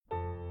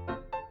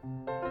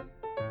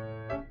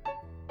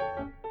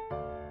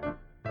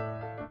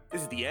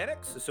is the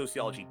Annex, a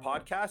sociology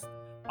podcast.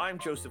 I'm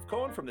Joseph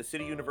Cohen from the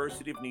City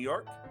University of New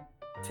York.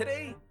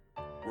 Today,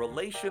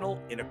 relational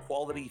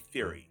inequality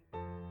theory.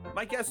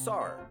 My guests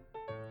are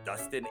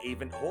Dustin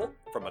Avent-Holt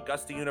from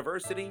Augusta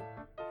University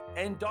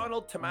and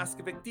Donald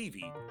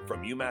Tomaskovic-Deevy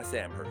from UMass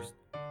Amherst.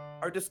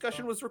 Our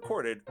discussion was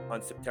recorded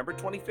on September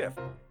 25th,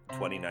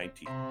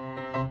 2019.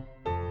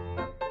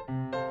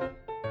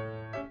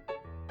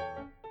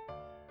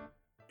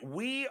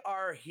 We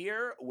are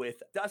here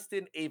with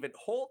Dustin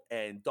Avent-Holt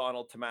and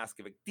Donald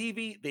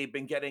Tomaskovic-Deevy. They've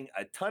been getting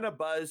a ton of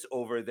buzz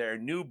over their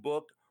new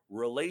book,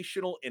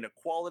 Relational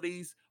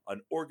Inequalities,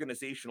 an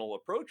Organizational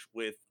Approach,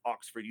 with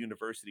Oxford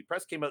University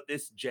Press. Came out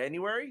this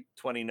January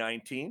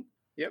 2019.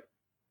 Yep.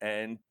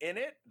 And in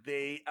it,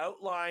 they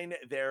outline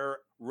their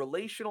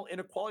relational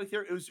inequality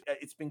theory.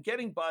 It's been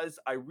getting buzz.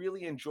 I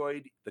really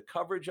enjoyed the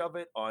coverage of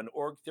it on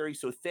Org Theory.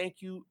 So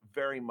thank you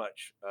very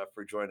much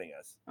for joining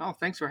us. Oh,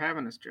 thanks for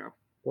having us, Joe.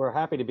 We're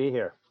happy to be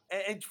here.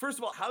 And first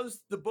of all,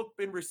 how's the book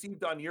been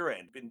received on your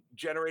end? Been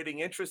generating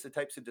interest, the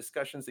types of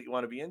discussions that you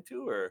want to be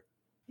into, or?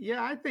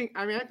 Yeah, I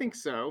think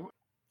so.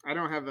 I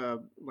don't have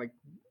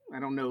I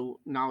don't know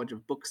knowledge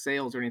of book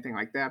sales or anything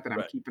like that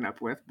I'm keeping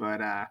up with,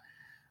 but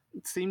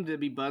it seemed to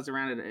be buzz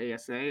around at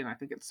ASA, and I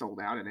think it's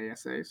sold out at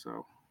ASA.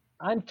 So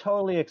I'm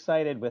totally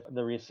excited with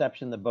the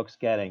reception the book's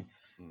getting.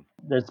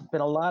 There's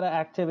been a lot of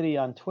activity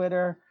on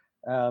Twitter.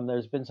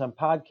 There's been some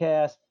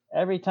podcasts.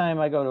 Every time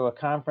I go to a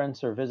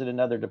conference or visit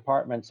another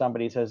department,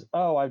 somebody says,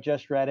 "Oh, I've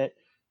just read it."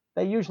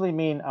 They usually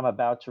mean I'm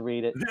about to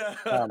read it.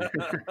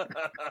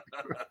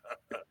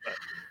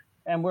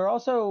 And we're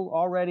also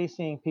already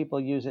seeing people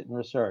use it in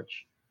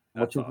research,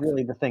 which is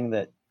really the thing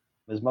that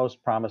is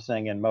most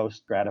promising and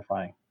most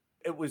gratifying.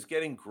 It was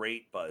getting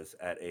great buzz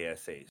at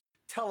ASA.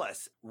 Tell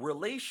us,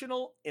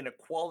 relational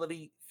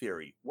inequality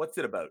theory, what's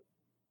it about?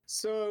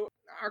 So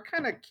our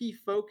kind of key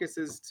focus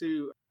is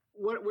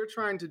what we're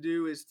trying to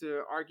do is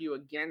to argue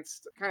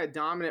against kind of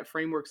dominant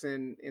frameworks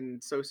in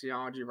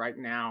sociology right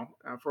now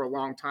for a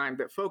long time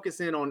that focus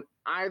in on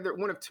either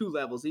one of two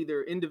levels,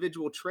 either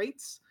individual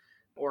traits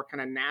or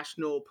kind of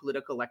national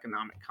political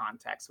economic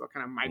context, so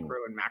kind of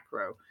micro and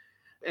macro.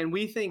 And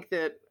we think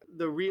that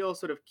the real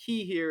sort of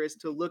key here is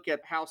to look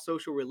at how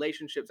social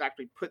relationships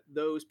actually put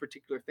those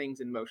particular things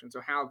in motion. So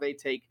how they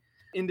take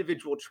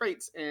individual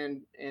traits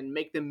and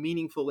make them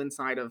meaningful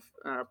inside of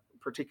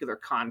particular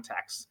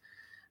contexts.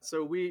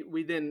 So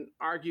we then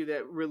argue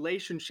that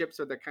relationships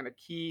are the kind of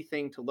key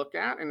thing to look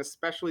at, and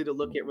especially to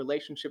look at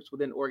relationships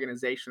within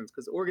organizations,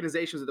 because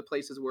organizations are the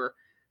places where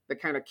the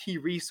kind of key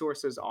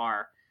resources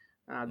are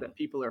that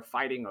people are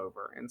fighting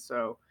over. And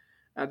so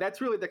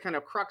that's really the kind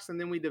of crux. And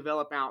then we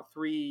develop out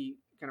three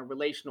kind of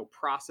relational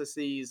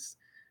processes: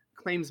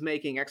 claims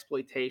making,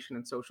 exploitation,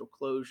 and social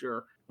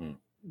closure,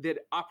 that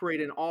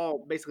operate in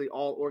basically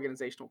all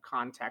organizational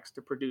contexts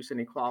to produce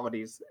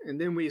inequalities.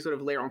 And then we sort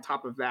of layer on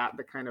top of that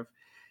the kind of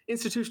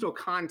institutional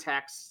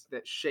contexts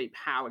that shape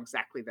how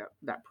exactly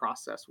that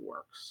process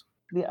works.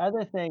 The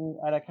other thing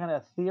at a kind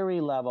of theory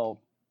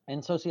level,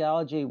 in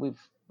sociology, we've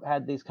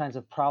had these kinds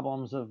of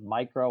problems of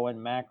micro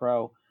and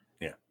macro.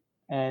 Yeah.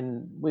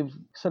 And we've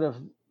sort of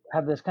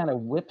have this kind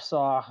of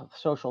whipsaw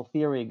social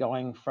theory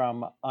going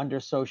from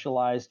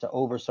under-socialized to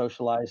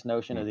over-socialized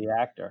notion of the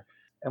actor.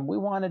 And we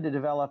wanted to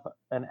develop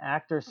an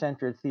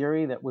actor-centered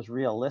theory that was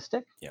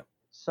realistic. Yeah.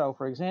 So,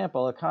 for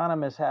example,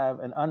 economists have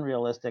an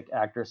unrealistic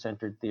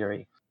actor-centered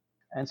theory.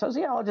 And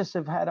sociologists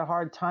have had a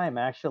hard time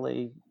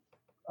actually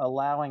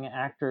allowing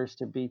actors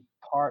to be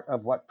part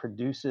of what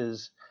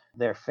produces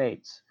their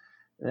fates.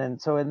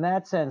 And so in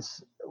that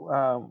sense,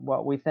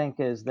 what we think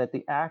is that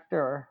the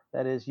actor,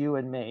 that is you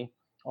and me,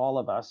 all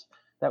of us,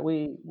 that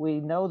we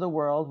know the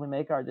world, we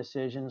make our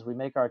decisions, we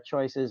make our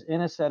choices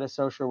in a set of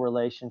social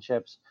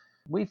relationships.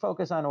 We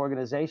focus on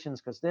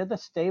organizations because they're the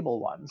stable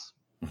ones,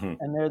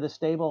 and they're the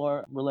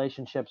stable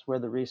relationships where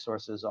the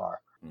resources are.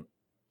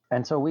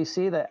 And so we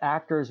see the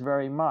actors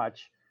very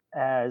much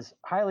as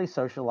highly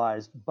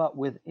socialized, but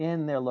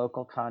within their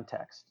local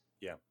context.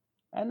 Yeah.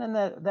 And then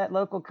that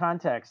local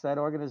context, that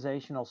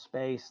organizational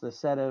space, the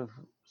set of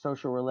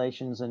social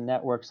relations and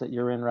networks that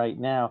you're in right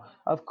now,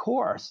 of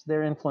course,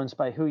 they're influenced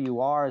by who you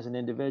are as an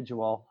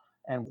individual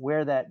and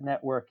where that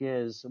network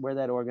is, where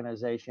that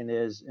organization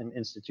is in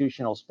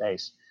institutional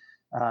space,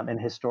 in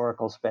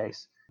historical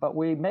space. But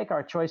we make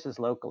our choices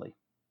locally.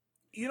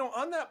 You know,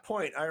 on that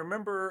point, I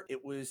remember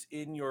it was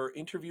in your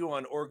interview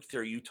on Org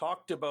Theory, you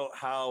talked about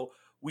how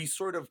we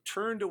sort of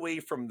turned away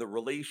from the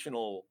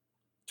relational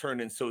turn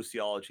in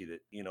sociology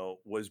that,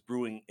 was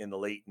brewing in the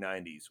late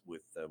 90s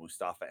with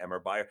Mustafa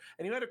Emmer-Bayer.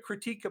 And you had a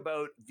critique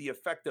about the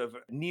effect of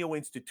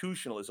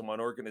neo-institutionalism on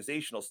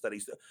organizational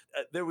studies.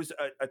 There was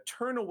a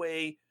turn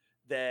away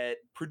that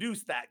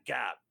produced that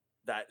gap,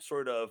 that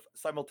sort of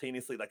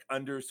simultaneously like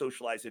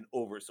under-socialized and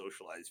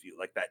over-socialized view,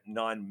 like that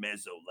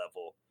non-meso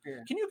level.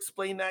 Yeah. Can you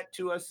explain that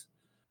to us?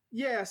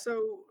 Yeah,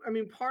 so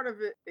part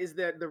of it is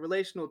that the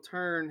relational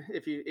turn,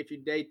 if you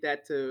date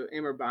that to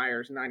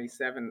Emmer-Bayer's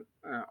 97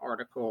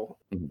 article,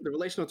 the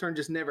relational turn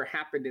just never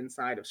happened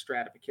inside of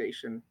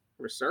stratification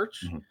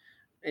research,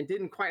 and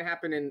didn't quite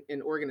happen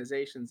in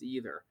organizations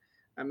either.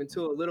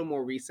 until a little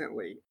more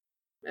recently.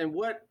 And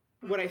what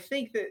I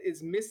think that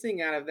is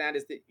missing out of that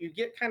is that you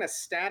get kind of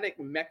static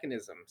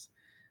mechanisms.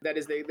 That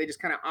is, they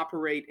just kind of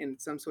operate in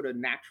some sort of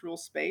natural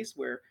space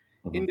where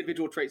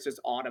individual traits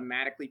just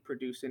automatically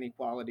produce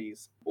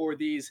inequalities, or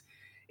these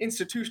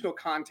institutional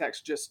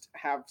contexts just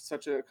have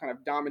such a kind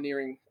of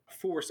domineering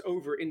force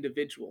over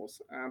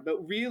individuals.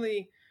 But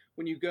really,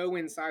 when you go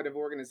inside of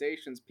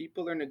organizations,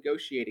 people are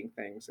negotiating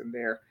things, and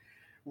they're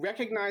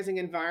recognizing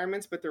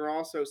environments, but they're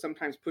also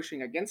sometimes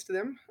pushing against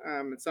them.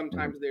 And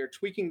sometimes they're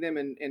tweaking them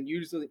and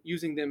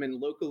using them in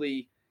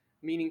locally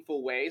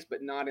meaningful ways,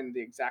 but not in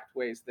the exact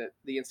ways that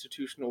the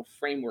institutional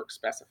framework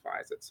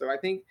specifies it. So I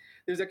think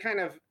there's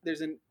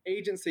an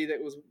agency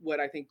that was what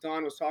I think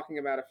Don was talking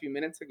about a few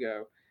minutes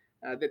ago,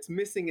 that's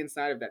missing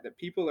inside of that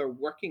people are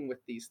working with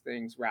these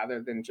things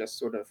rather than just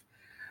sort of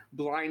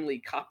blindly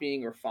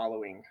copying or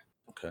following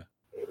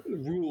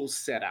rules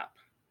set up.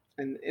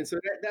 And so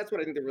that's what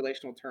I think the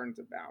relational turn's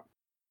about.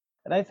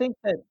 And I think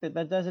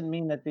that doesn't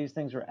mean that these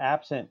things are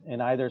absent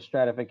in either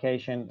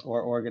stratification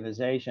or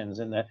organizations.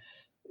 And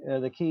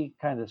the key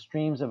kind of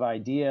streams of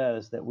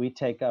ideas that we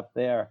take up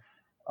there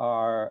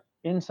are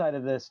inside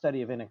of the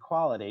study of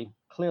inequality,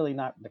 clearly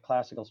not the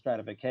classical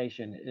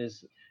stratification,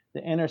 is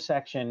the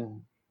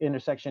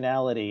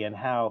intersectionality and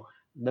how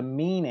the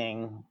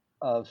meaning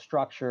of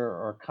structure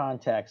or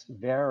context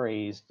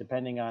varies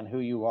depending on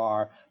who you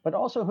are, but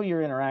also who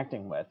you're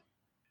interacting with.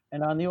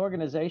 And on the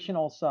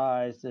organizational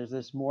side, there's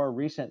this more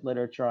recent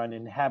literature on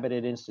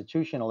inhabited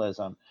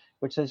institutionalism,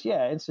 which says,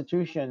 yeah,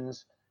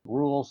 institutions,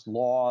 rules,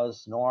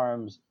 laws,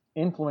 norms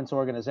influence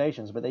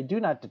organizations, but they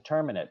do not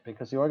determine it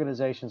because the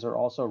organizations are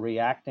also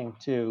reacting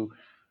to,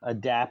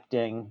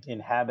 adapting,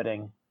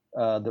 inhabiting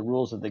the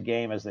rules of the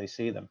game as they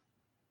see them.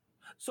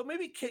 So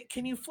maybe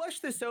can you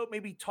flesh this out?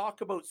 Maybe talk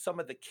about some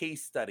of the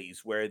case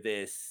studies where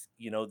this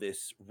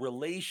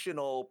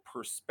relational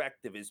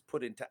perspective is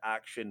put into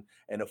action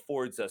and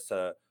affords us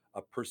a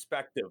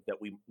perspective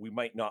that we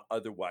might not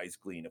otherwise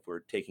glean if we're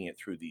taking it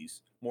through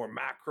these more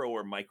macro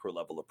or micro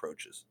level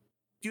approaches.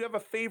 Do you have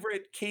a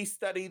favorite case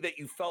study that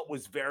you felt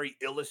was very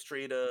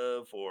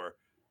illustrative or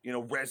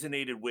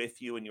resonated with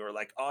you and you were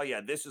like, oh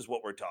yeah, this is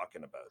what we're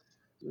talking about?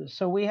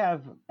 So we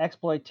have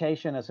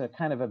exploitation as a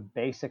kind of a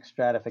basic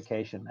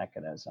stratification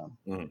mechanism.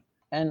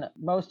 And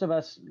most of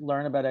us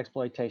learn about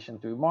exploitation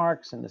through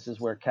Marx, and this is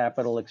where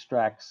capital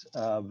extracts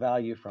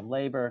value from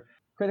labor.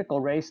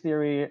 Critical race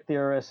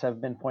theorists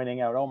have been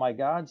pointing out, oh my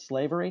God,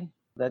 slavery,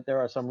 that there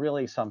are some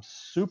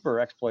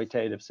super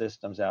exploitative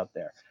systems out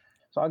there.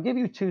 So I'll give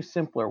you two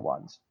simpler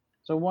ones.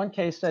 So one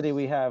case study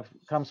we have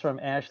comes from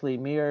Ashley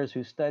Mears,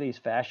 who studies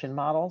fashion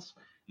models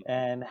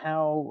and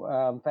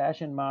how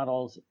fashion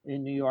models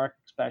in New York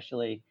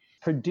especially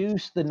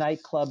produce the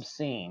nightclub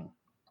scene.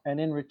 And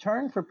in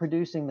return for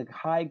producing the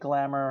high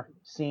glamour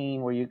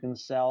scene where you can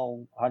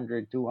sell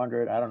 100,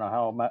 200, I don't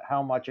know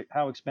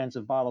how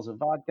expensive bottles of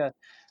vodka,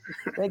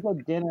 they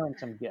get dinner and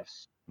some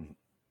gifts,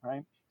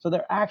 right? So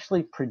they're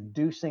actually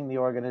producing the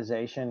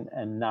organization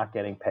and not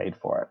getting paid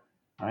for it,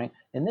 right?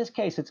 In this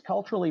case, it's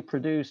culturally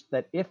produced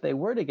that if they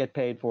were to get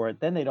paid for it,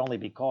 then they'd only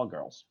be call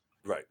girls.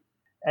 Right.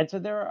 And so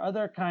there are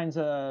other kinds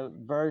of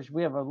versions.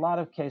 We have a lot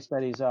of case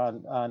studies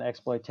on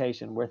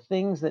exploitation where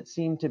things that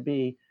seem to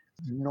be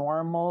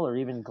normal or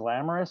even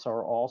glamorous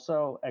are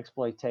also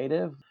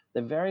exploitative.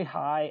 The very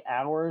high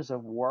hours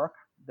of work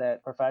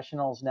that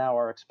professionals now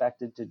are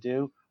expected to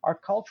do are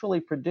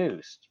culturally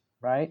produced,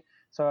 right?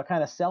 So a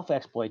kind of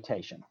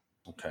self-exploitation.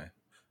 Okay.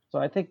 So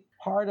I think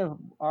part of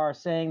our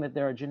saying that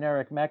there are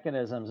generic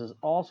mechanisms is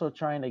also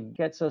trying to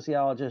get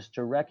sociologists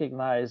to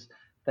recognize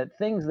that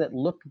things that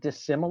look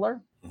dissimilar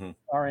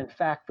are in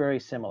fact very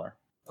similar.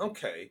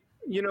 Okay.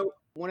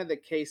 One of the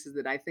cases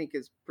that I think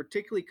is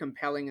particularly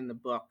compelling in the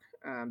book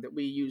that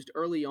we used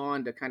early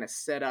on to kind of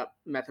set up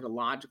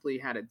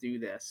methodologically how to do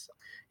this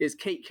is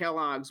Kate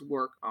Kellogg's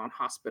work on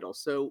hospitals.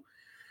 So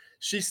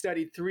she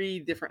studied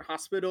 3 different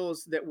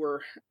hospitals that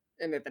were,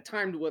 and at the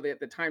time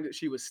that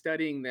she was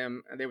studying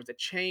them, there was a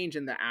change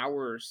in the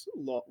hours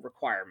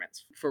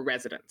requirements for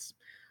residents.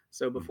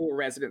 So before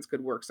residents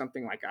could work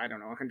something like,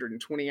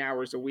 120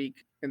 hours a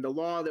week. And the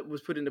law that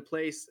was put into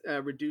place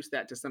reduced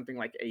that to something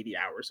like 80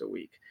 hours a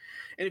week.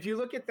 And if you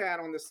look at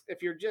that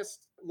if you're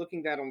just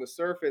looking at that on the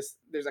surface,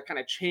 there's a kind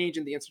of change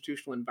in the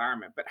institutional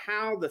environment. But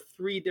how the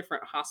 3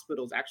 different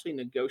hospitals actually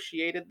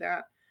negotiated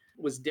that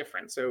was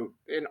different. So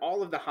in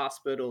all of the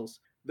hospitals,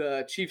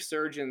 the chief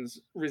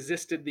surgeons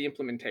resisted the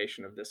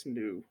implementation of this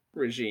new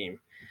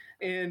regime.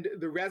 And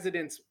the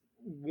residents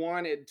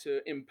wanted to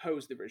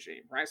impose the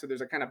regime, right? So there's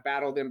a kind of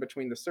battle then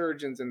between the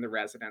surgeons and the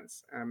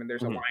residents, and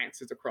there's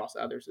alliances across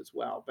others as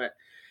well. But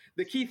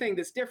the key thing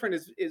that's different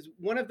is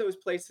one of those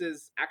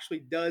places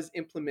actually does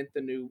implement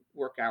the new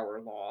work hour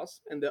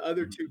laws, and the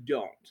other 2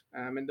 don't.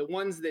 And the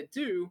ones that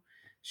do,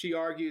 she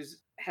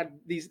argues, had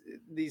these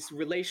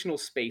relational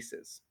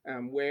spaces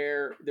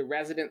where the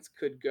residents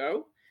could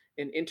go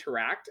and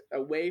interact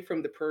away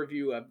from the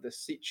purview of the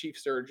chief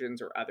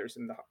surgeons or others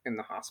in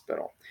the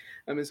hospital.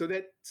 And so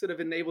that sort of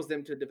enables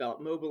them to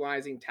develop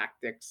mobilizing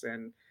tactics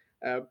and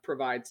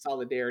provide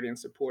solidarity and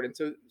support. And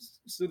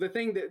so the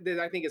thing that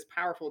I think is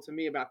powerful to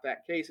me about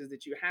that case is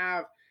that you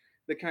have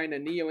the kind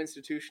of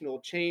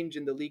neo-institutional change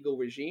in the legal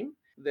regime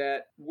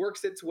that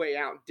works its way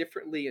out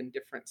differently in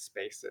different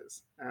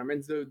spaces.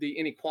 And so the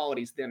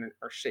inequalities then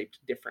are shaped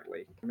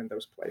differently in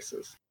those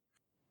places.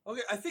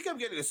 Okay, I think I'm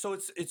getting this. So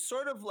it's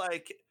sort of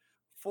like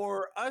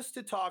for us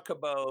to talk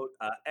about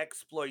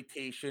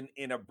exploitation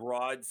in a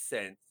broad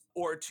sense,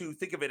 or to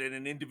think of it in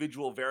an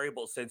individual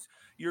variable sense,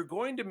 you're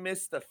going to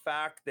miss the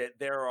fact that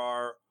there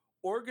are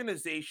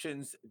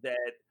organizations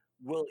that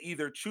will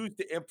either choose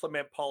to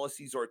implement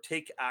policies or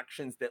take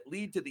actions that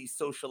lead to these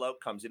social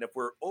outcomes. And if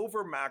we're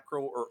over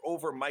macro or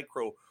over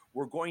micro,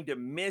 we're going to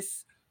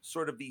miss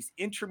sort of these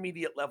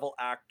intermediate level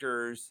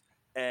actors,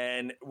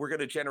 and we're going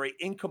to generate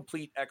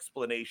incomplete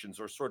explanations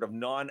or sort of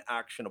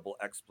non-actionable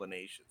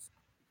explanations.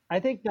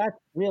 I think that's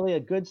really a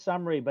good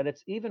summary, but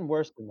it's even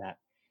worse than that.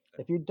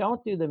 If you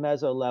don't do the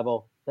meso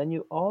level, then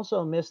you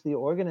also miss the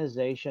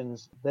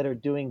organizations that are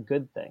doing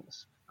good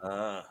things,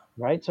 Ah,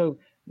 right? So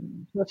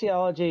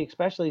sociology,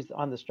 especially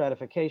on the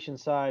stratification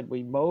side,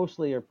 we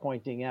mostly are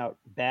pointing out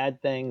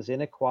bad things,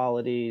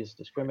 inequalities,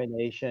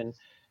 discrimination,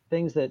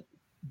 things that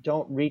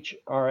don't reach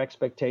our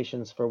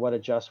expectations for what a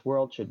just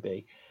world should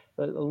be.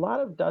 But a lot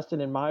of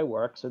Dustin in my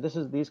work, so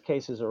these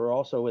cases are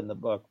also in the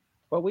book.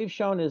 What we've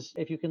shown is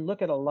if you can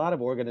look at a lot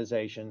of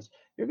organizations,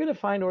 you're going to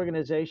find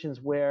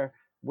organizations where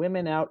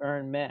women out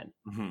earn men.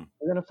 mhm.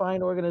 You're going to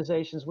find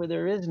organizations where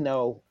there is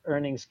no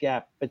earnings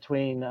gap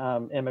between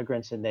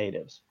immigrants and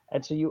natives.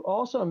 And so you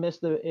also miss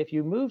if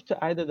you move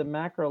to either the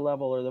macro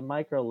level or the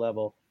micro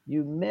level,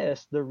 you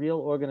miss the real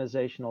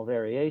organizational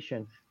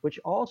variation, which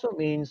also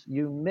means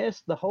you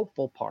miss the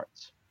hopeful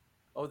parts.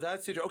 Oh,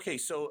 that's it. Okay,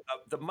 so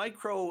the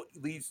micro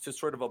leads to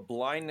sort of a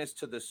blindness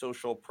to the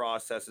social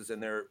processes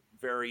and their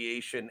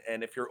variation.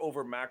 And if you're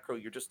over macro,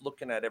 you're just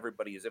looking at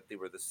everybody as if they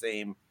were the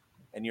same,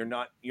 and you're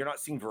not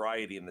seeing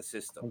variety in the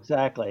system.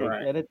 Exactly.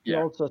 Right. And it's the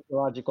Yeah. old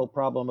sociological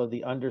problem of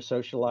the under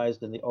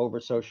socialized and the over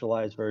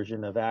socialized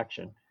version of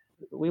action.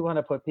 We want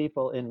to put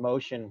people in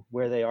motion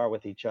where they are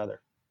with each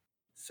other.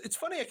 It's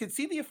funny, I can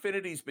see the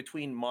affinities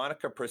between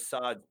Monica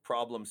Prasad's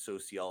problem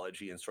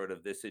sociology and sort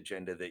of this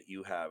agenda that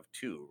you have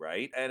too,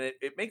 right? And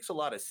it makes a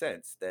lot of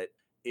sense that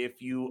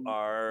if you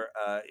are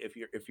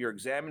if you're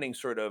examining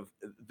sort of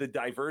the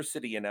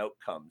diversity in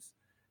outcomes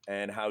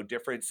and how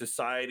different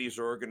societies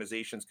or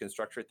organizations can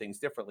structure things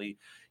differently,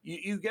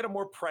 you get a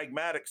more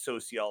pragmatic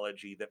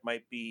sociology that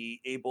might be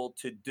able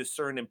to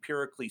discern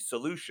empirically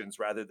solutions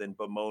rather than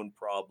bemoan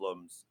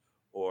problems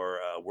or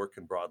work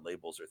in broad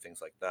labels or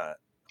things like that.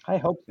 I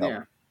hope so.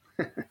 Yeah.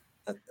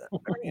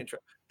 Very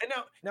interesting. And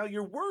now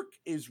your work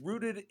is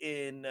rooted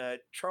in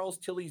Charles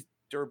Tilley's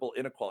durable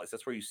inequalities.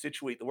 That's where you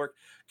situate the work.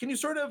 Can you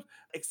sort of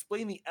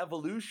explain the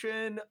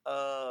evolution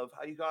of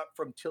how you got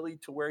from Tilley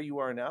to where you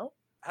are now?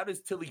 How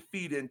does Tilley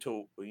feed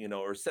into,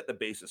 or set the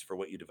basis for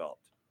what you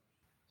developed?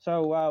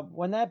 So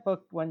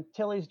when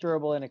Tilley's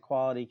Durable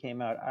Inequality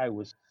came out, I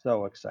was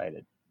so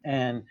excited.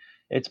 And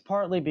it's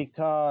partly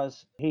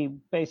because he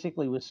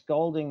basically was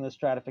scolding the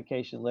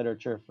stratification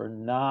literature for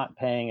not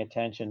paying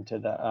attention to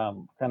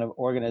the kind of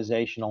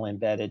organizational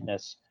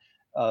embeddedness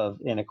of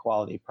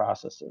inequality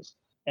processes.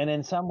 And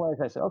in some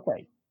ways, I said,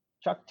 okay,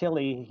 Chuck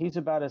Tilley, he's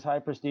about as high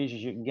prestige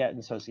as you can get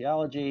in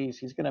sociology.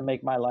 He's going to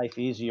make my life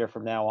easier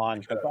from now on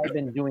because I've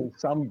been doing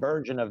some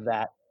version of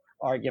that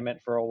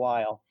argument for a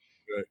while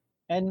Right.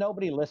 and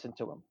nobody listened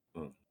to him.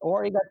 Mm.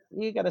 Or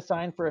he got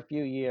assigned for a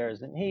few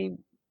years, and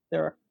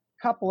there are a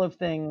couple of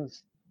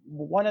things.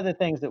 One of the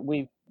things that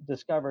we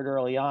discovered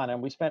early on,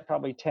 and we spent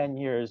probably 10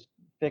 years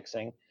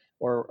fixing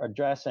or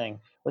addressing,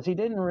 was he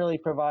didn't really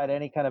provide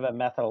any kind of a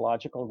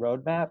methodological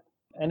roadmap.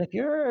 And if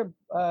you're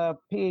a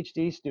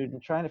PhD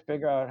student trying to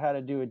figure out how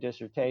to do a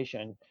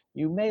dissertation,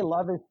 you may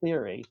love his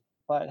theory,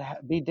 but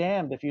be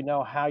damned if you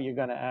know how you're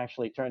going to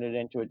actually turn it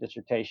into a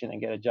dissertation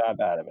and get a job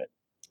out of it.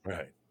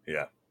 Right.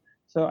 Yeah.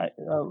 So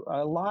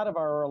a lot of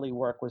our early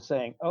work was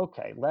saying,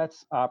 okay,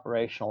 let's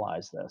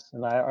operationalize this.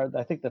 And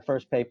I think the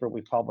first paper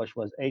we published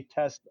was a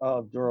test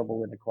of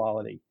durable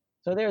inequality.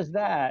 So there's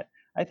that.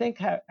 I think,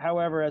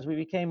 however, as we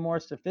became more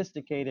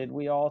sophisticated,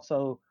 we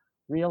also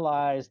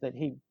realized that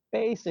he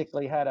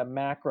basically had a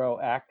macro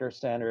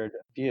actor-centered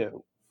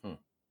view. Hmm.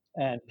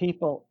 And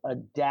people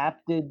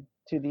adapted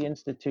to the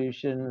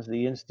institutions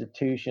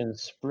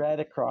spread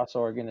across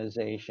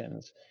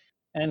organizations.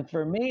 And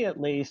for me, at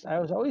least, I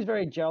was always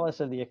very jealous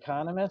of the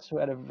economists who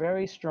had a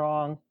very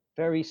strong,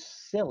 very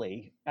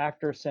silly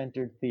actor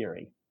centered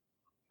theory.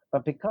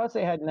 But because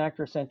they had an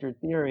actor centered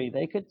theory,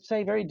 they could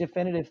say very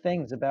definitive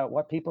things about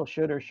what people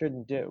should or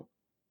shouldn't do.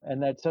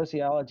 And that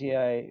sociology,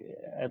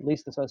 at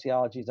least the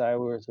sociologies I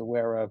was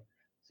aware of,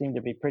 seemed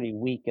to be pretty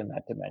weak in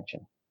that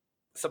dimension.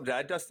 Something to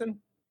add, Dustin?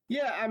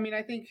 Yeah, I mean,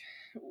 I think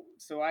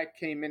so. I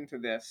came into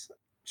this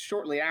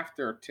shortly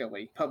after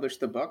Tilley published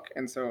the book,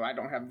 and so I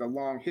don't have the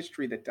long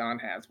history that Don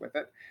has with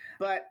it.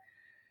 But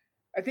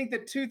I think the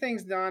two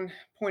things Don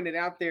pointed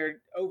out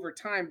there over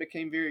time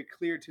became very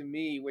clear to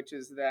me, which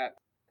is that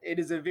it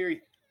is a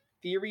very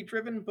theory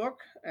driven book,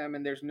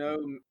 and there's no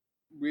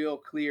real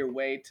clear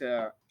way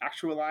to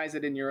actualize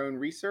it in your own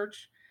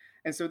research.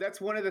 And so that's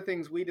one of the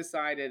things we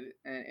decided,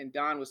 and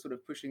Don was sort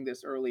of pushing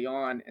this early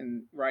on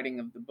in writing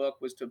of the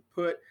book, was to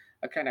put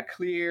a kind of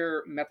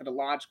clear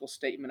methodological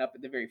statement up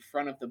at the very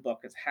front of the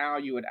book as how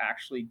you would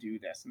actually do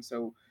this. And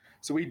so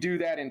we do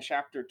that in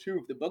chapter 2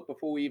 of the book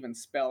before we even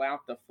spell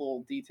out the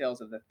full details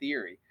of the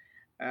theory.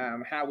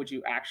 How would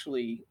you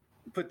actually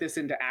put this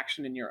into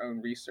action in your own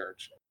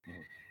research?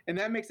 Mm-hmm. And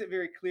that makes it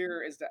very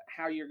clear as to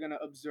how you're going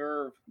to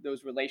observe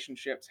those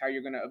relationships, how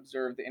you're going to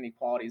observe the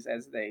inequalities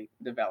as they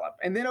develop.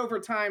 And then over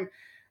time,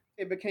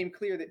 it became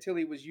clear that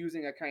Tilly was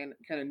using a kind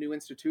of new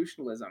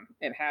institutionalism.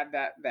 It had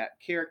that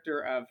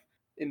character of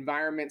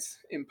environments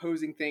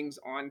imposing things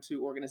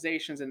onto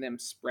organizations and them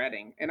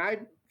spreading. And I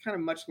kind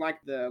of much like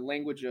the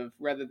language of,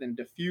 rather than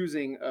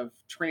diffusing, of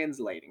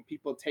translating.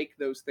 People take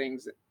those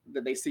things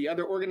that they see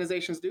other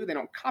organizations do, they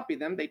don't copy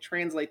them, they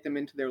translate them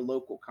into their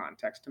local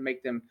context to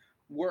make them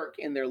work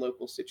in their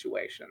local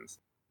situations.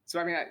 So,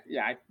 I mean,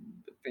 I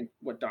think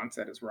what Don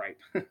said is right.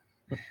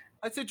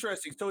 That's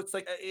interesting. So it's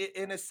like,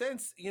 in a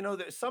sense,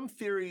 that some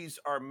theories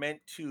are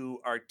meant to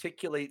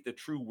articulate the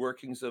true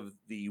workings of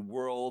the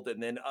world,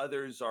 and then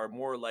others are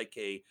more like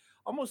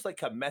almost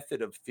like a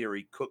method of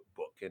theory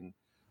cookbook. And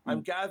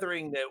I'm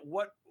gathering that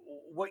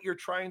what you're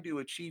trying to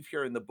achieve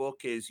here in the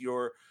book is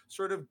you're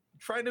sort of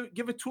trying to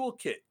give a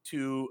toolkit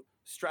to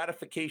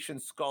stratification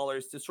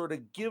scholars to sort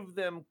of give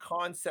them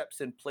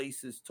concepts and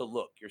places to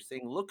look. You're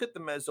saying, look at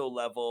the meso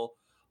level,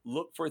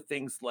 look for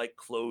things like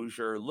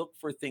closure, look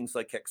for things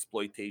like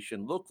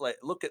exploitation,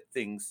 look at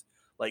things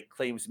like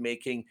claims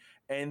making,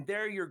 and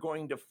there you're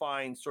going to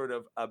find sort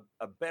of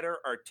a better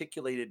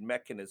articulated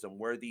mechanism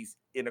where these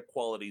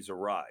inequalities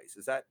arise.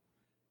 Is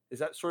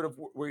that sort of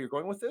where you're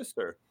going with this,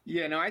 or?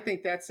 Yeah, no, I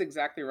think that's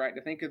exactly right.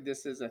 To think of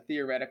this as a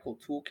theoretical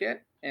toolkit.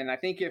 And I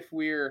think if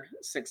we're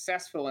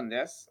successful in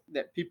this,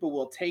 that people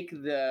will take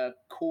the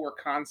core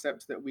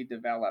concepts that we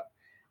develop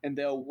and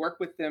they'll work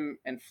with them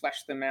and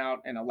flesh them out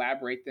and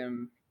elaborate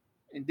them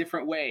in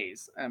different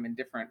ways,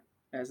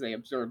 as they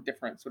observe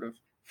different sort of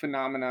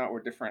phenomena or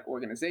different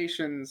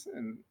organizations.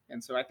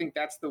 And so I think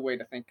that's the way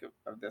to think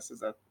of this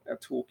as a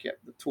toolkit,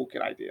 the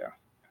toolkit idea.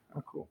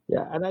 Oh, cool.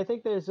 Yeah, and I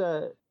think there's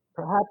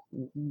perhaps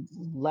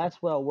less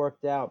well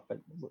worked out, but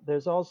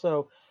there's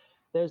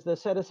the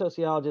set of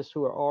sociologists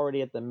who are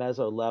already at the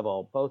meso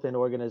level, both in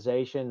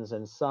organizations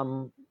and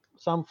some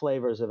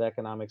flavors of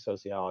economic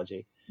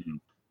sociology. Mm-hmm.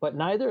 But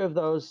neither of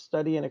those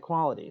study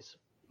inequalities.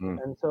 Mm-hmm.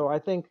 And so I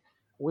think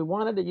we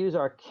wanted to use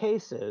our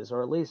cases,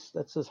 or at least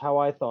that's just how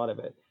I thought of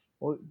it,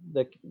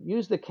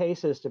 use the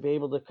cases to be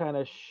able to kind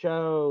of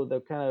show the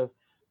kind of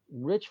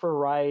rich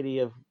variety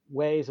of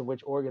ways in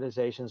which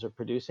organizations are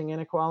producing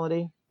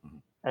inequality. Mm-hmm.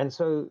 And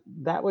so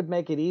that would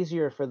make it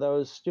easier for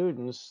those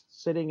students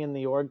sitting in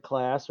the org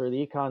class or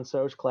the econ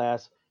soc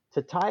class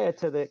to tie it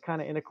to the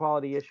kind of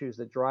inequality issues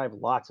that drive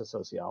lots of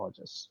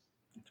sociologists.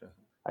 Okay.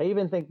 I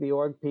even think the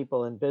org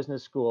people in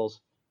business schools,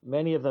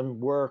 many of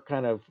them were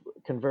kind of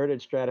converted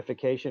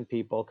stratification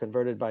people,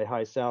 converted by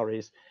high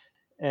salaries,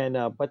 and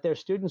but their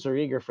students are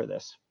eager for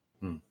this.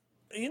 Hmm.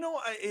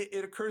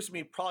 It occurs to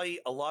me probably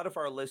a lot of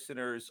our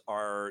listeners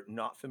are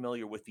not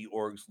familiar with the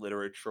orgs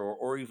literature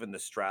or even the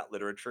strat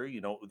literature.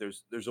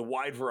 There's a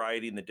wide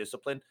variety in the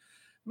discipline.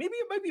 Maybe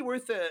it might be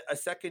worth a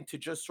second to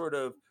just sort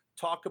of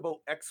talk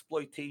about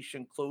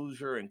exploitation,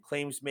 closure, and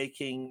claims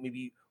making,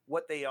 maybe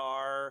what they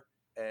are,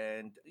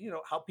 and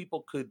how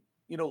people could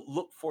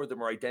look for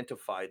them or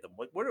identify them.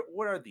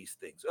 What are these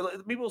things?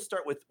 Maybe we'll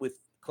start with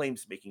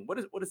claims making. What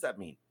does that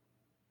mean?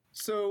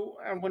 So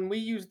when we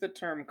use the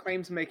term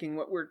claims making,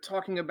 what we're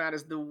talking about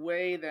is the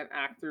way that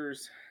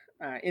actors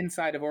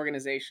inside of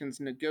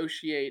organizations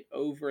negotiate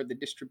over the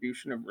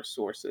distribution of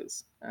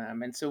resources.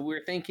 And so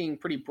we're thinking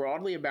pretty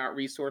broadly about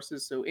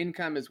resources. So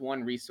income is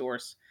one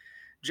resource.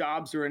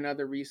 Jobs are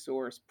another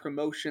resource.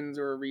 Promotions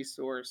are a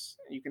resource.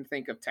 You can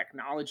think of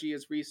technology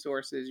as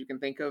resources. You can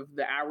think of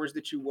the hours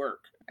that you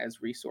work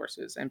as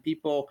resources. And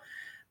people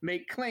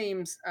make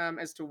claims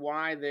as to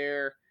why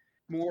they're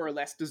more or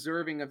less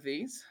deserving of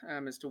these,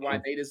 as to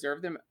why they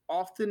deserve them,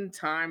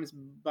 oftentimes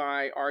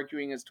by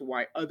arguing as to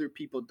why other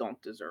people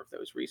don't deserve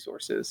those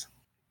resources.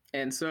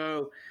 And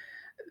so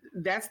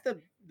that's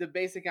the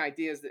basic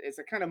idea, is that it's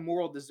a kind of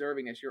moral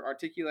deservingness. You're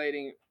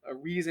articulating a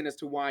reason as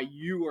to why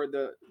you are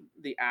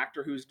the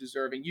actor who's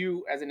deserving,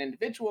 you as an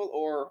individual,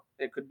 or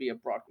it could be a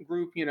broad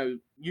group.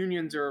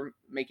 Unions are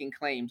making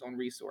claims on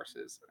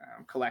resources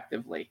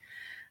collectively.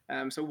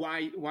 So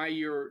why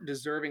you're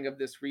deserving of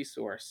this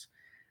resource.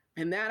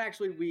 And that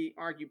actually, we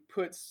argue,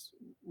 puts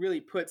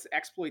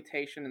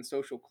exploitation and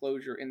social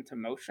closure into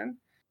motion.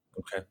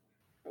 Okay.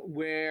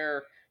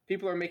 Where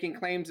people are making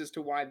claims as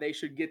to why they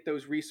should get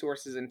those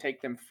resources and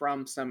take them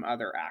from some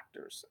other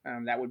actors.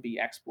 That would be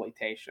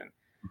exploitation.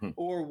 Mm-hmm.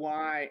 Or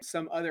why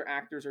some other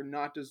actors are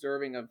not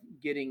deserving of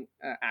getting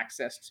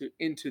access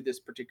into this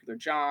particular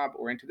job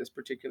or into this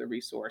particular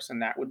resource. And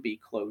that would be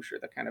closure,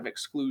 the kind of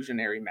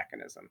exclusionary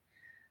mechanism.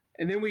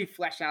 And then we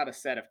flesh out a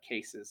set of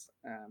cases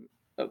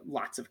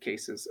lots of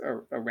cases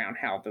around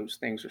how those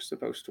things are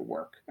supposed to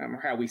work, or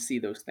how we see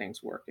those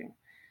things working.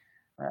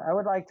 I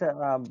would like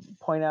to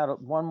point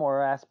out one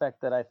more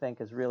aspect that I think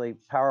is really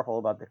powerful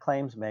about the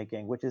claims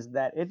making, which is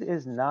that it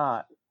is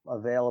not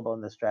available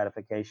in the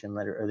stratification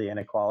or the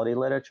inequality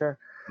literature.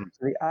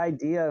 So the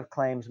idea of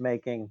claims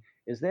making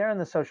is there in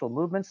the social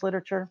movements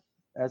literature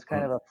as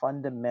kind of a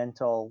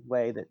fundamental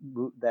way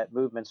that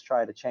movements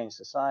try to change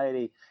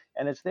society,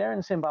 and it's there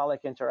in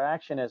symbolic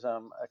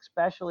interactionism,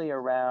 especially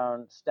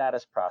around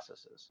status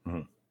processes.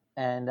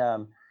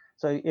 And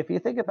so if you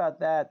think about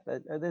that,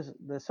 there's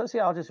the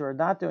sociologists who are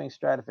not doing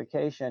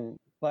stratification,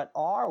 but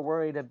are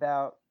worried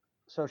about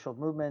social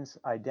movements,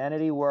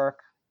 identity work,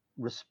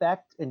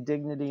 respect and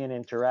dignity and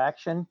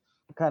interaction,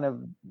 kind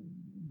of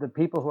the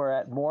people who are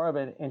at more of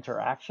an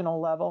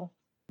interactional level,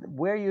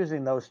 we're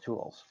using those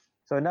tools.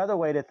 So another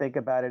way to think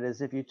about it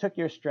is if you took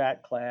your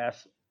strat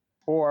class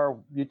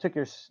or you took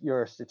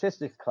your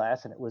statistics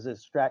class and it was a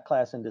strat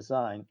class in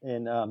design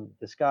in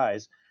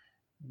disguise,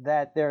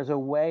 that there's a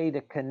way to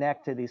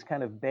connect to these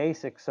kind of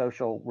basic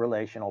social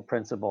relational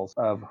principles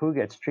of who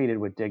gets treated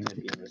with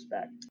dignity and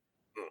respect.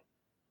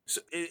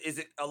 So is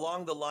it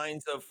along the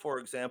lines of, for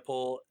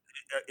example,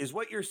 is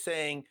what you're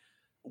saying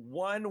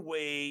one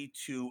way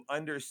to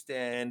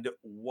understand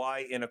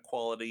why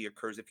inequality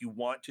occurs, if you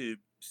want to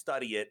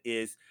study it,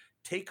 is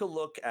take a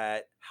look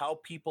at how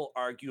people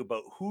argue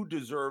about who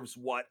deserves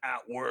what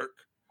at work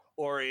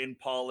or in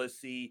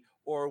policy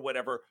or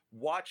whatever.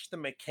 Watch the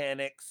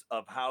mechanics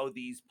of how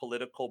these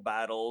political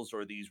battles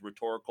or these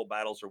rhetorical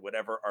battles or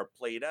whatever are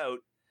played out.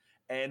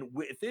 And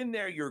within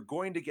there, you're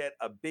going to get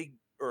a big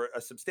or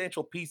a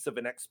substantial piece of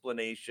an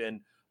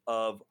explanation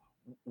of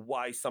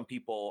why some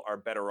people are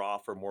better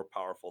off or more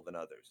powerful than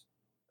others.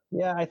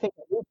 Yeah, I think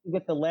we to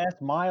get the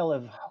last mile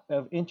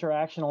of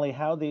interactionally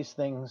how these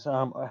things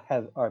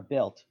are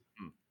built.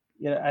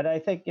 And I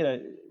think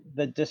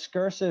the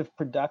discursive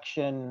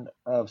production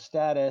of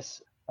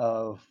status,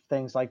 of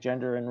things like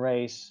gender and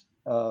race,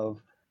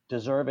 of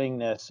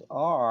deservingness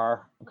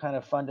are kind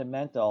of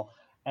fundamental,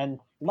 and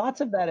lots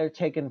of that are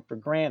taken for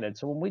granted.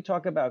 So when we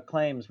talk about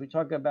claims, we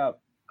talk about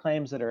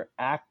claims that are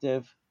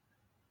active,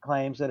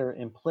 claims that are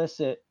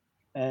implicit,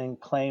 and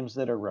claims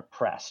that are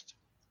repressed,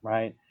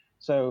 right?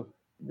 So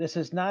this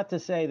is not to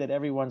say that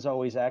everyone's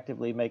always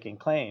actively making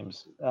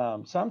claims.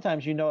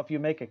 Sometimes, if you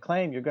make a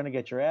claim, you're going to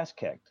get your ass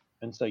kicked,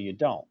 and so you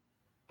don't.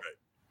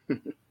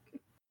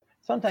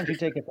 Sometimes you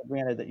take it for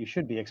granted that you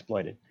should be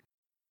exploited.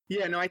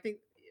 Yeah, no, I think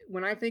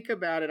when I think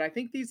about it, I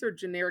think these are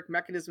generic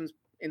mechanisms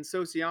in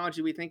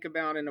sociology we think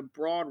about in a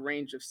broad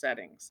range of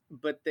settings,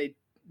 but they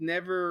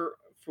never,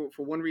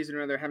 for one reason or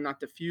another, have not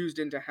diffused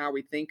into how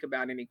we think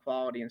about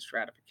inequality and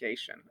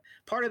stratification.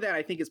 Part of that,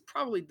 I think, is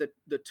probably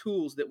the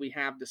tools that we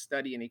have to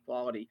study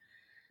inequality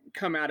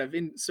come out of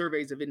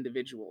surveys of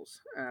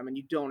individuals, and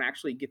you don't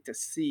actually get to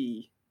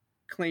see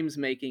claims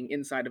making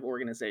inside of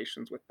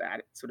organizations with that.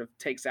 It sort of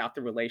takes out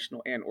the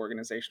relational and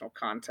organizational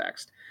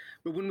context.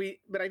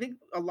 But I think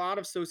a lot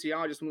of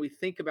sociologists, when we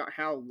think about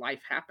how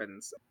life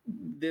happens,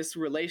 this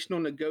relational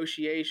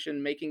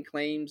negotiation, making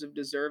claims of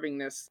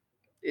deservingness,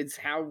 it's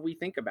how we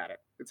think about it.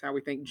 It's how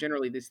we think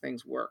generally these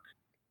things work.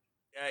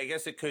 Yeah, I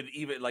guess it could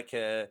even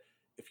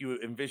if you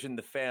envision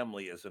the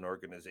family as an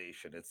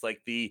organization, it's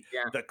like the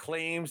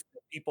claims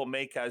that people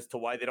make as to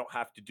why they don't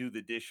have to do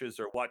the dishes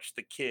or watch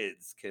the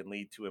kids can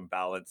lead to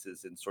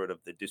imbalances in sort of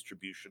the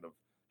distribution of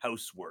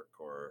housework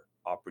or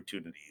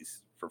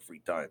opportunities for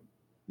free time.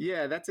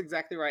 Yeah, that's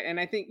exactly right. And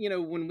I think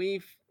when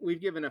we've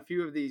given a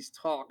few of these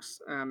talks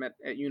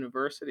at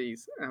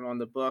universities on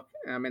the book,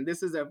 and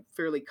this is a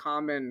fairly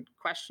common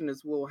question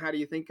as well. How do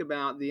you think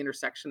about the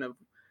intersection of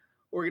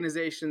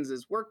organizations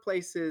as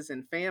workplaces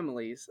and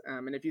families?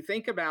 And if you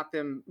think about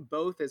them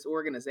both as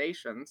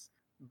organizations,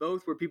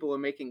 both where people are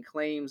making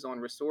claims on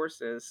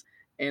resources,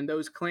 and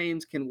those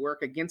claims can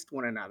work against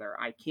one another.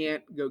 I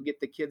can't go get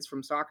the kids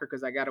from soccer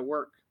because I got to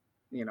work.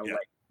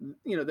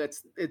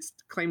 It's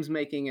claims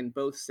making in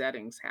both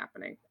settings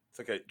happening. It's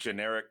like a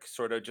generic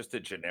sort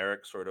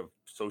of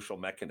social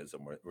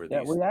mechanism where Yeah,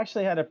 these. we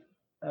actually had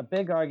a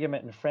big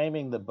argument in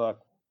framing the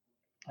book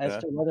as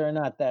to whether or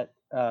not that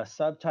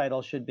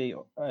subtitle should be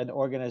an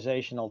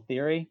organizational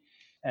theory,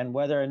 and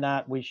whether or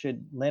not we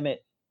should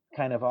limit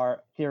kind of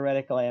our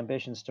theoretical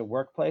ambitions to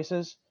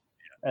workplaces.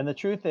 And the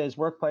truth is,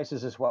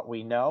 workplaces is what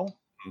we know.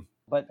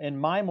 But in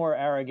my more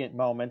arrogant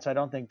moments, I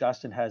don't think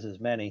Dustin has as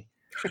many.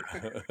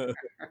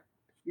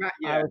 Not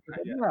yet.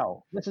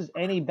 No, this is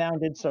any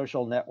bounded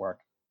social network,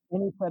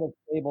 any set of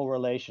stable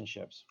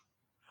relationships.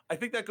 I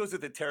think that goes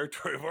with the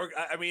territory of org.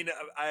 I mean,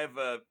 I have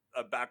a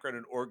background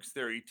in orgs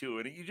theory too,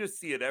 and you just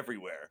see it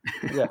everywhere.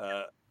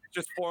 Yeah.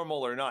 Just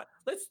formal or not.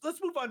 Let's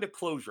move on to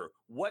closure.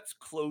 What's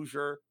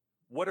closure?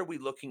 What are we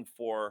looking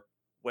for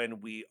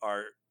when we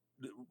are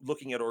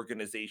looking at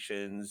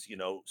organizations?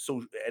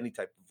 So any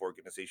type of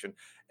organization,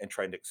 and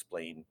trying to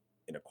explain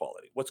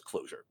inequality. What's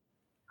closure?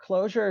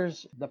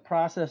 Closure's the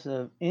process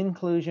of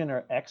inclusion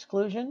or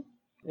exclusion.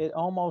 It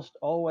almost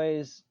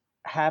always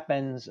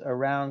happens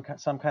around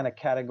some kind of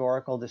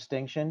categorical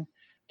distinction.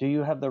 Do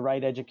you have the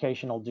right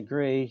educational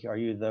degree? Are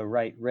you the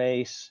right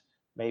race?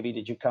 Maybe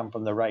did you come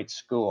from the right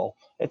school?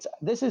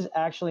 This is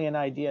actually an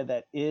idea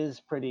that is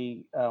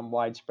pretty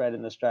widespread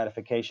in the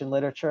stratification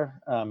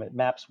literature. It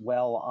maps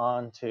well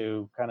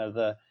onto kind of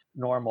the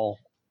normal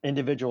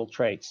individual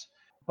traits.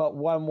 But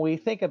when we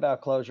think about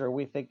closure,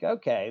 we think,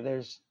 okay,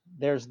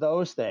 there's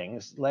those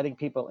things, letting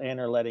people in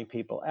or letting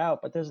people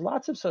out. But there's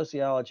lots of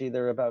sociology that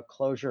are about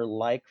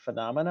closure-like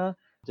phenomena,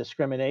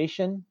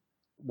 discrimination.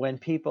 When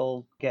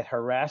people get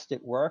harassed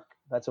at work,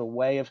 that's a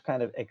way of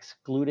kind of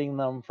excluding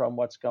them from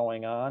what's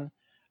going on.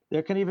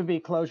 There can even be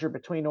closure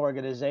between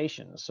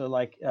organizations. So,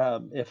 like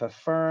if a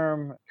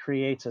firm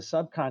creates a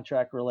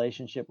subcontract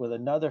relationship with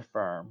another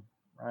firm,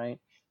 right,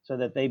 so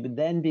that they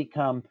then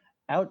become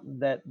out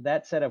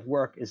that set of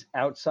work is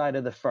outside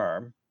of the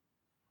firm,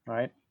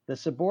 right? The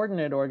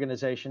subordinate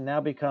organization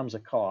now becomes a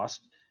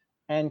cost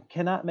and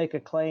cannot make a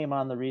claim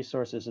on the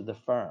resources of the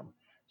firm.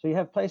 So you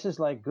have places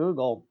like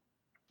Google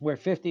where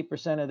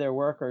 50% of their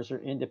workers are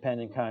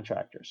independent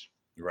contractors.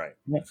 Right.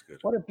 That's good.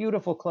 What a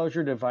beautiful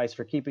closure device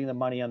for keeping the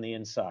money on the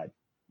inside.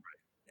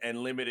 And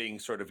limiting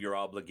sort of your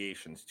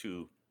obligations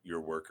to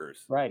your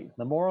workers. Right.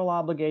 The moral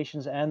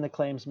obligations and the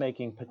claims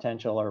making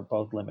potential are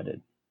both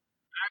limited.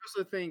 I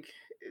also think,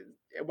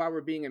 while we're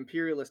being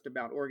imperialist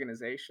about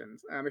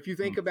organizations, if you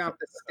think about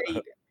the state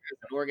as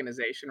an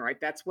organization,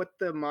 right, that's what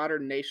the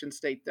modern nation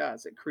state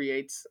does. It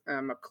creates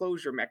a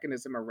closure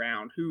mechanism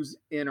around who's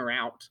in or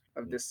out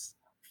of this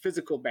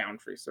physical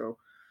boundary. So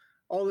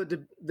all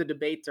the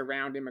debates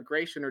around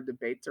immigration are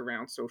debates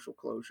around social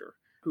closure,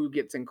 who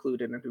gets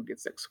included and who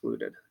gets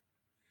excluded.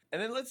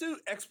 And then let's do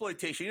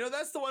exploitation.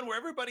 That's the one where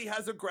everybody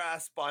has a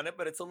grasp on it,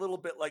 but it's a little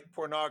bit like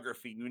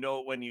pornography. You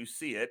know it when you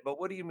see it, but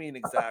what do you mean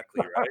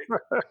exactly,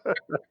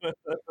 right?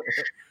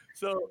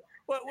 So,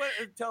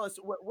 tell us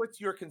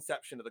what's your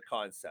conception of the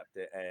concept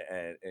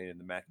and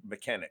the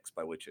mechanics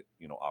by which it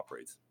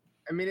operates?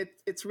 I mean,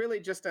 it's really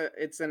just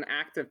it's an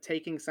act of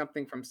taking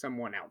something from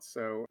someone else.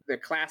 So the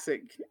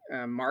classic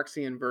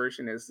Marxian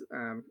version is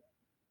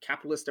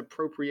capitalists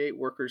appropriate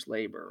workers'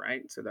 labor,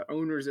 right? So the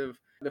owners of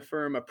the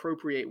firm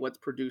appropriate what's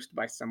produced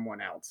by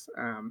someone else.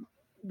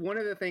 One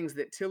of the things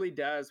that Tilly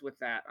does with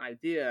that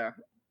idea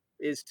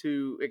is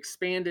to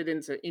expand it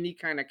into any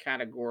kind of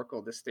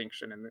categorical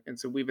distinction. And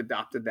so we've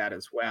adopted that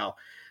as well.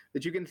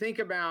 That you can think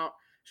about,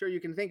 sure,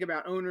 you can think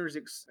about owners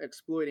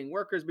exploiting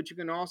workers, but you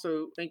can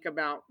also think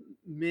about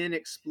men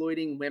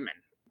exploiting women.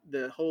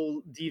 The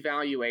whole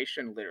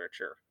devaluation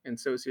literature in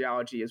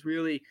sociology is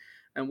really,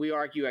 and we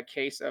argue, a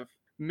case of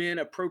men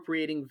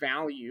appropriating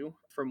value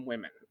from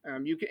women.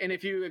 And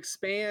if you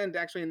expand,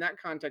 actually in that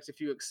context, if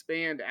you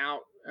expand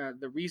out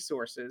the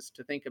resources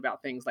to think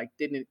about things like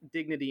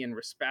dignity and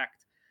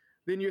respect,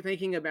 then you're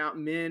thinking about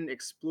men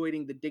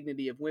exploiting the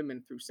dignity of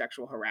women through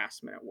sexual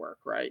harassment at work,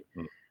 right?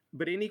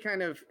 But any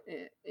kind of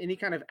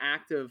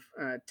act of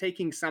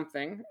taking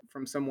something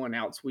from someone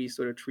else, we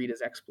sort of treat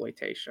as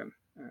exploitation.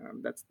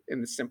 That's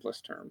in the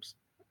simplest terms.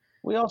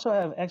 We also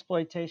have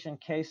exploitation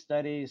case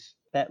studies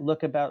that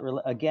look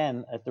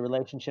again at the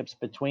relationships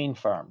between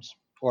firms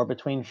or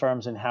between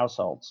firms and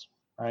households,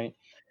 right?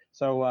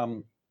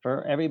 So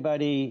for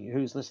everybody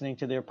who's listening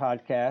to their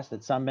podcast,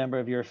 that some member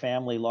of your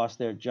family lost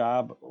their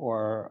job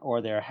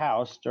or their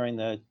house during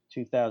the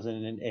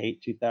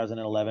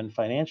 2008-2011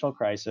 financial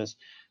crisis,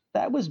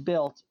 that was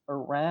built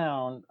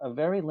around a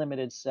very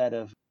limited set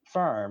of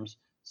firms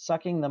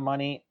sucking the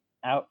money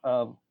out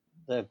of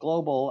the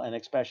global and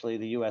especially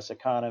the US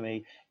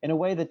economy in a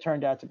way that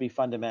turned out to be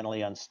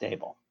fundamentally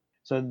unstable.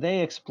 So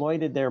they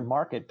exploited their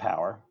market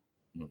power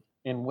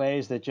in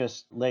ways that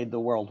just laid the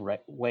world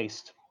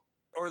waste.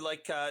 Or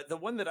like the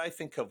one that I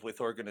think of with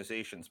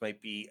organizations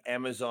might be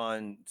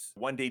Amazon's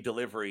one-day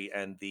delivery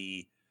and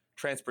the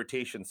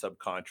transportation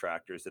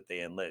subcontractors that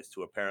they enlist,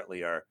 who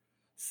apparently are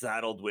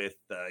saddled with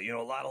a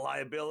lot of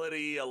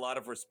liability, a lot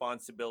of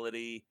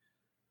responsibility,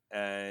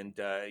 and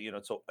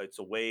it's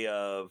a way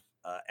of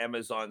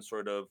Amazon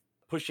sort of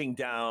pushing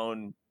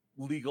down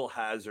legal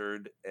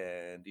hazard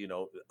and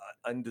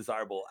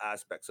undesirable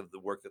aspects of the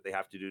work that they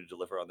have to do to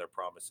deliver on their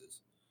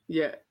promises.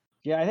 Yeah,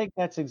 I think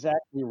that's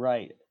exactly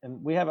right.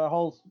 And we have a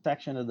whole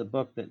section of the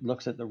book that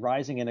looks at the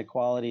rising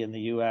inequality in the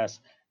US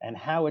and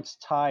how it's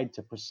tied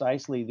to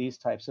precisely these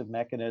types of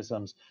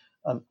mechanisms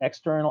of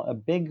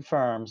big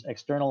firms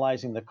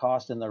externalizing the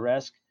cost and the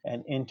risk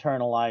and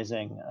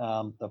internalizing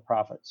the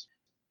profits.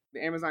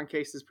 The Amazon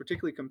case is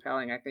particularly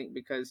compelling, I think,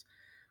 because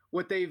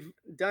what they've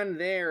done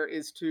there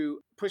is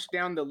to push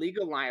down the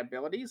legal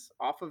liabilities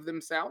off of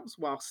themselves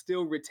while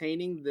still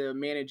retaining the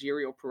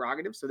managerial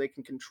prerogative, so they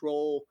can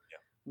control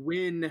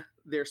when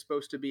they're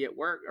supposed to be at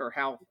work, or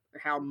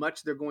how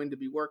much they're going to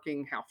be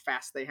working, how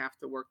fast they have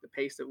to work, the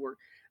pace of work.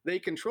 They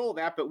control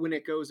that, but when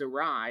it goes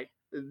awry,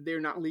 they're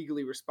not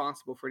legally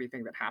responsible for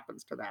anything that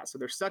happens to that. So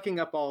they're sucking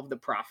up all of the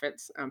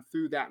profits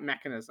through that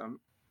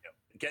mechanism.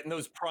 Getting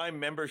those Prime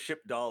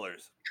membership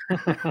dollars.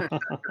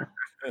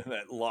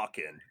 That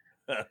lock-in.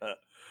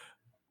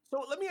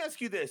 So let me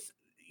ask you this.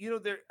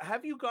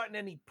 Have you gotten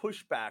any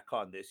pushback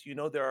on this?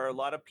 There are a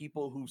lot of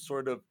people who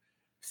sort of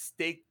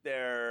stake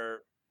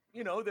their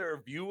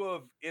their view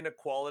of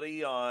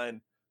inequality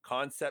on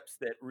concepts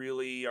that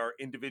really are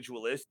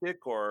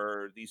individualistic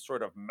or these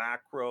sort of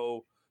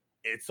macro,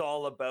 it's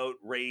all about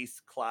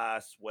race,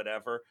 class,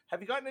 whatever.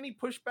 Have you gotten any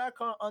pushback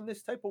on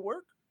this type of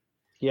work?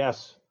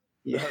 Yes.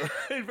 Yeah.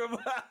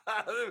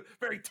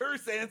 Very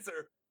terse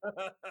answer.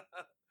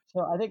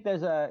 So I think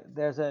there's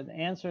an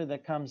answer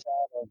that comes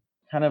out of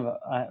kind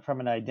of from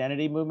an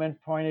identity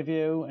movement point of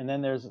view, and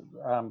then there's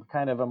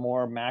kind of a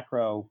more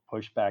macro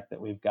pushback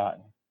that we've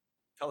gotten.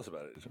 Tell us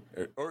about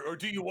it. Or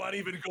do you want to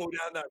even go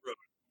down that road?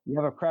 You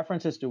have a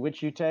preference as to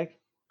which you take?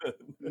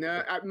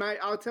 No,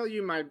 I'll tell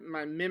you my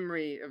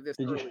memory of this.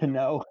 Did you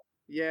know?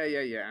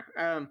 Yeah.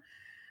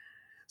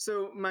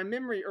 So my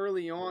memory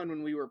early on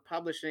when we were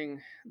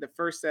publishing the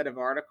first set of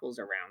articles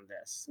around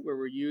this, where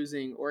we're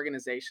using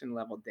organization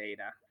level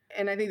data,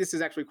 and I think this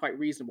is actually quite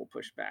reasonable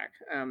pushback.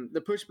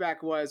 The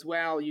pushback was,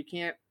 well, you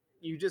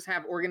just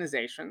have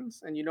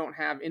organizations and you don't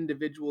have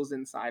individuals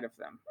inside of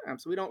them.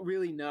 So we don't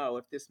really know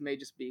if this may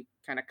just be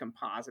kind of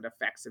composite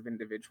effects of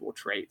individual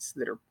traits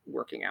that are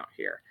working out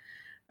here.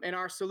 And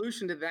our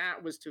solution to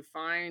that was to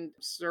find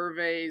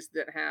surveys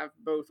that have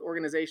both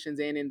organizations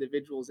and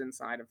individuals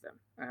inside of them.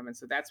 And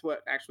so that's what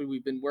actually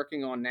we've been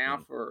working on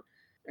now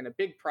in a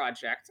big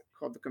project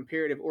called the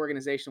Comparative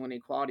Organizational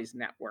Inequalities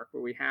Network,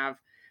 where we have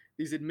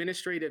these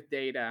administrative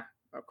data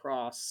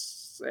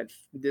across, at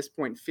this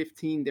point,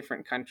 15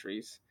 different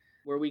countries,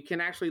 where we can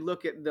actually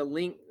look at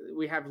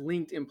we have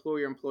linked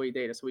employer-employee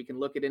data, so we can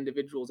look at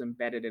individuals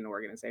embedded in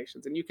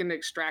organizations. And you can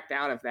extract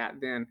out of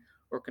that then,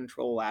 or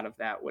control out of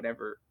that,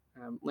 whatever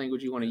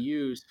language you want to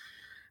use.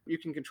 You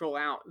can control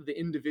out the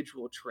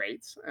individual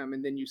traits,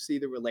 and then you see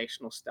the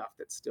relational stuff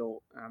that's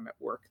still at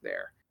work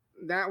there.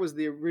 That was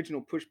the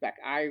original pushback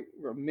I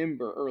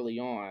remember early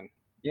on.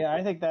 Yeah,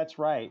 I think that's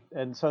right.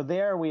 And so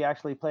there we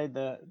actually played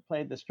the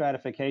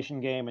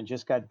stratification game and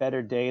just got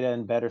better data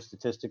and better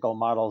statistical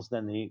models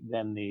than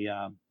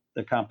the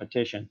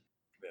competition,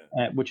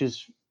 which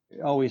is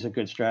always a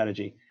good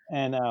strategy.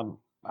 And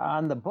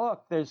on the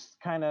book, there's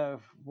kind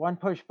of one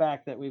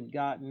pushback that we've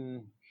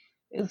gotten.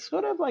 It's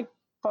sort of like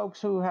folks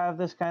who have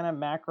this kind of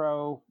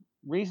macro,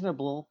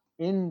 reasonable,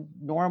 in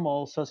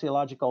normal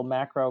sociological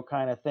macro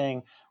kind of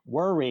thing,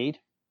 worried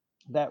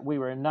that we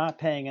were not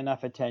paying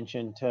enough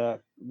attention to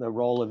the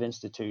role of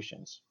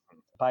institutions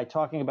by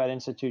talking about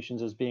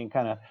institutions as being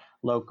kind of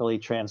locally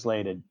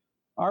translated.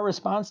 Our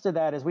response to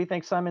that is we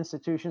think some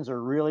institutions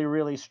are really,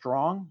 really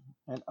strong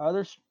and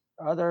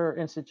other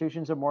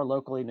institutions are more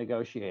locally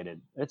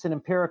negotiated. It's an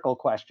empirical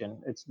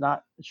question. It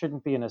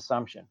shouldn't be an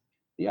assumption.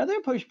 The other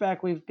pushback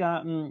we've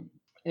gotten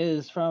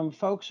is from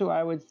folks who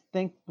I would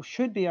think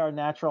should be our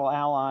natural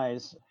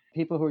allies,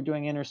 people who are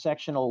doing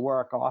intersectional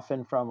work,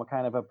 often from a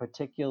kind of a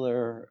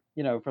particular,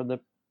 from the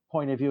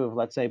point of view of,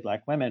 let's say,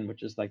 Black women,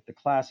 which is like the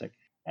classic.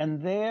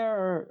 And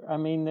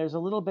there's a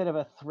little bit of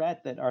a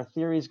threat that our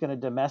theory is going to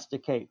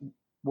domesticate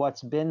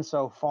what's been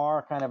so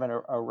far kind of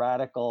a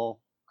radical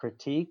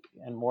critique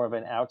and more of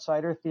an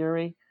outsider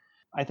theory.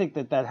 I think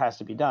that has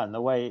to be done.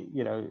 The way,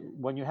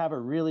 when you have a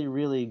really,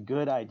 really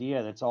good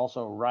idea that's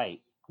also right,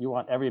 you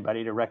want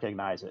everybody to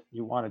recognize it.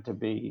 You want it to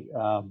be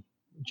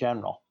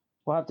general.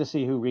 We'll have to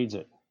see who reads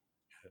it.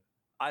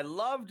 I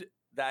loved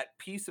that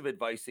piece of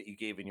advice that you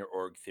gave in your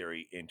org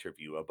theory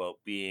interview about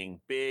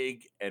being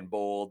big and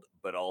bold,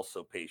 but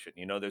also patient.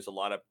 There's a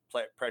lot of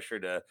pressure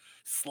to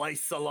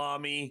slice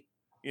salami,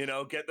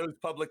 get those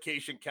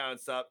publication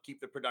counts up, keep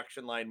the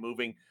production line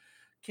moving.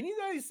 Can you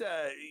guys,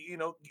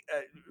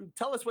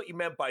 tell us what you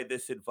meant by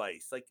this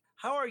advice? Like,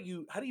 how do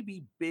you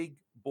be big,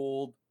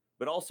 bold,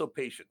 but also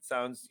patient?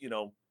 Sounds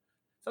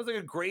like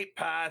a great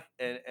path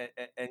and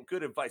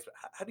good advice. But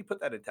how do you put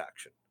that into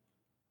action?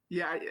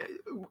 Yeah,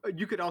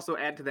 you could also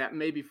add to that,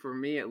 maybe for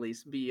me at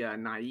least, be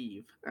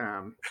naive.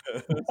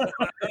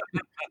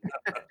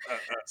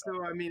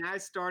 So, I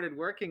started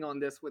working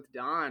on this with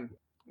Don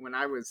when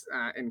I was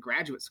in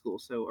graduate school,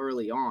 so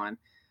early on.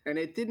 And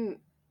it didn't,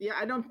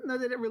 I don't know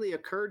that it really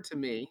occurred to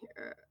me.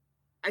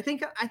 Let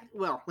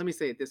me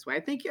say it this way.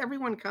 I think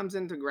everyone comes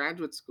into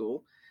graduate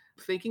school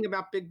thinking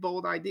about big,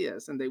 bold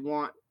ideas, and they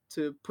want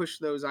to push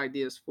those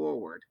ideas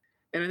forward.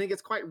 And I think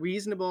it's quite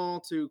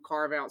reasonable to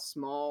carve out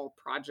small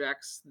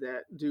projects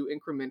that do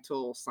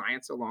incremental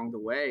science along the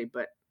way.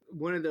 But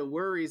one of the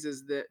worries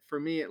is that, for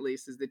me at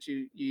least, is that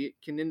you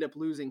can end up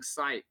losing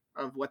sight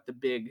of what the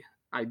big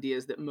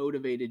ideas that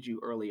motivated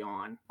you early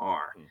on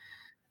are.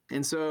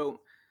 And so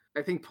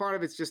I think part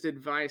of it's just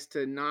advice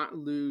to not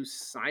lose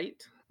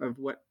sight of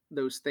what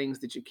those things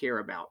that you care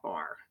about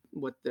are.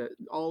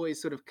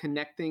 Always sort of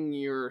connecting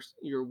your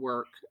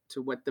work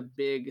to what the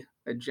big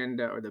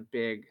agenda or the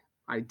big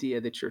idea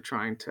that you're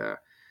trying to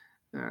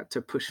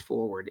push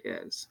forward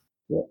is.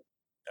 Yeah.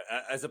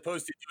 As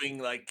opposed to doing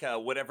like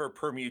whatever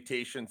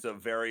permutations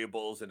of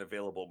variables and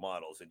available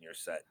models in your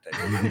set.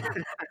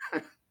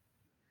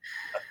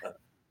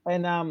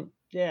 And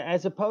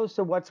as opposed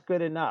to what's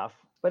good enough,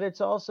 but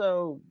it's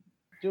also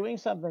doing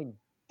something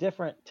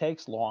different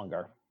takes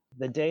longer.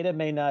 The data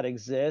may not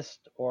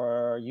exist,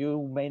 or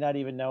you may not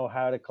even know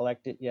how to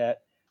collect it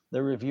yet.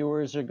 The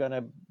reviewers are going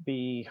to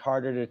be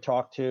harder to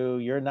talk to.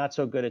 You're not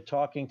so good at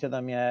talking to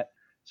them yet.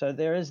 So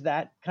there is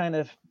that kind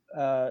of,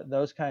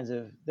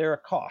 there are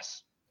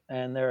costs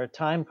and there are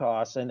time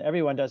costs, and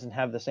everyone doesn't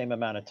have the same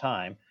amount of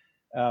time.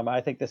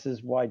 I think this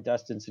is why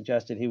Dustin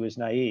suggested he was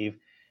naive.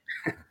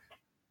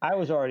 I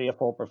was already a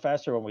full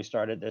professor when we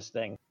started this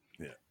thing.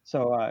 Yeah.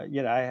 So,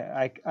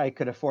 I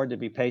could afford to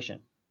be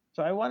patient.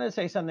 So I want to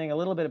say something a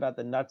little bit about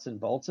the nuts and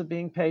bolts of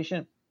being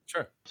patient.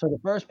 Sure. So the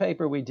first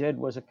paper we did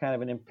was a kind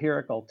of an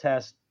empirical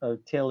test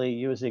of Tilly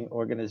using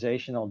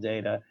organizational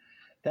data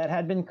that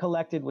had been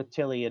collected with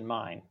Tilly in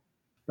mind.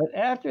 But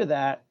after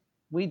that,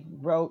 we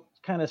wrote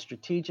kind of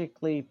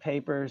strategically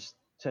papers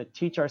to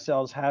teach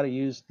ourselves how to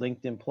use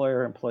linked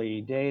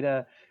employer-employee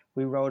data.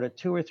 We wrote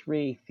 2 or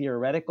 3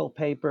 theoretical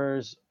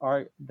papers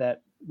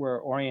that were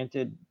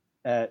oriented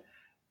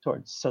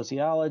towards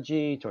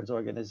sociology, towards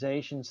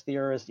organizations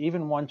theorists,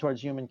 even one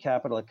towards human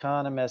capital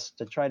economists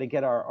to try to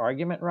get our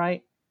argument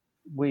right.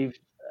 We've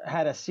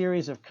had a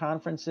series of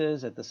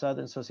conferences at the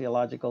Southern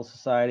Sociological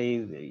Society,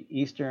 the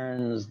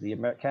Easterns, the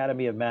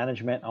Academy of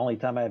Management, only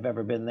time I've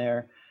ever been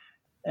there,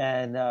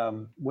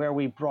 and where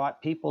we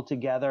brought people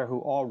together who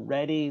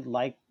already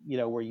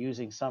were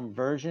using some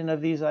version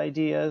of these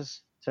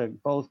ideas to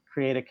both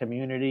create a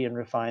community and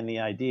refine the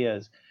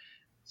ideas.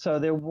 So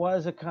there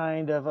was a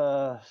kind of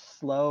a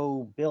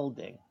slow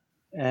building.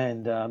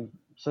 And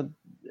so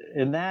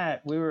in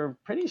that, we were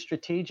pretty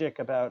strategic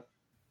about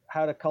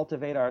how to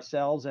cultivate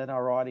ourselves and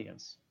our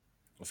audience.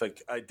 It's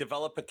like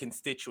develop a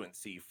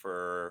constituency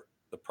for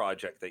the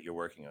project that you're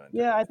working on.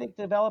 Yeah, I think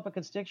develop a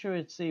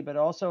constituency, but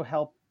also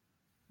help.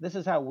 This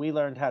is how we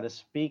learned how to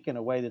speak in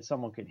a way that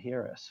someone could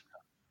hear us.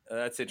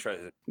 That's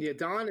interesting. Yeah,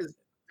 Don is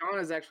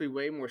actually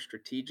way more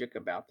strategic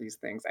about these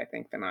things, I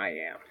think, than I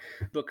am,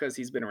 because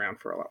he's been around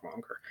for a lot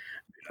longer,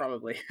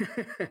 probably.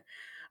 If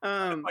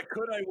I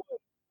could, I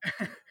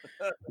would.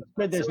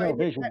 But there's no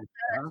vision.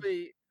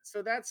 Actually,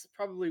 so that's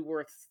probably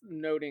worth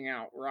noting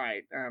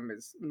outright,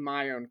 is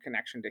my own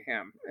connection to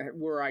him.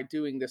 Were I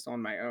doing this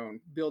on my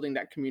own, building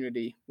that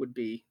community would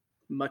be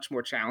much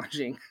more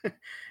challenging,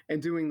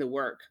 and doing the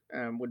work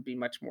would be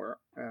much more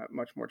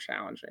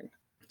challenging.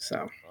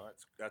 So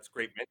that's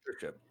great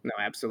mentorship. No,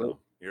 absolutely.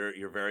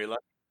 You're very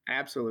lucky.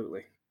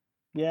 Absolutely.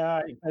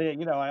 Yeah,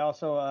 I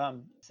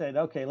also said,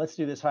 okay, let's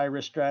do this high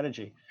risk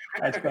strategy.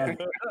 I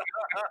spent.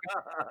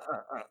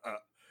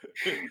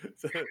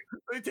 So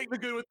they take the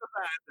good with the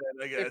bad, then,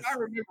 I guess. If I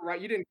remember right,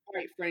 you didn't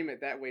quite frame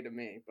it that way to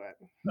me, but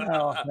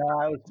No,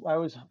 I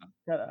was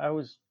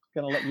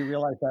going to let you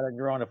realize that on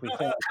your own if we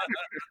can.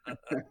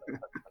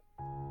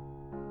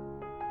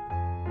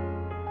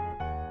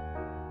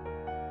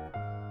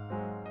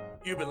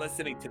 You've been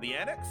listening to the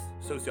Annex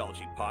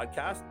Sociology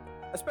Podcast.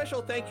 A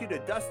special thank you to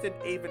Dustin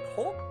Avent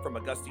Holt from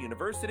Augusta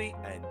University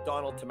and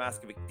Donald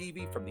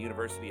Tomaskovic-Deevy from the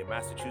University of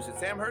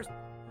Massachusetts Amherst.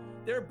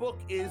 Their book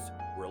is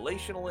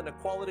Relational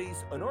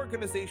Inequalities, an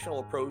Organizational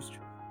Approach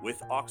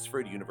with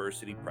Oxford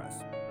University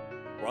Press.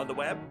 We're on the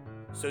web,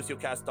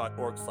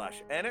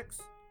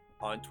 sociocast.org/annex,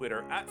 on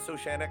Twitter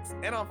 @sociannex,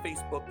 and on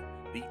Facebook,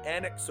 the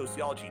Annex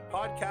Sociology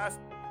Podcast.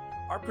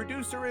 Our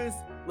producer is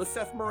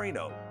Lisef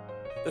Moreno.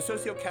 The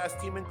Sociocast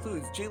team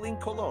includes Jaylene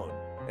Colon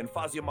and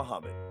Fazia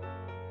Mohammed.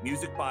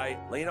 Music by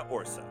Lena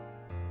Orsa.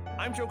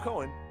 I'm Joe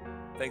Cohen.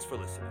 Thanks for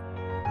listening.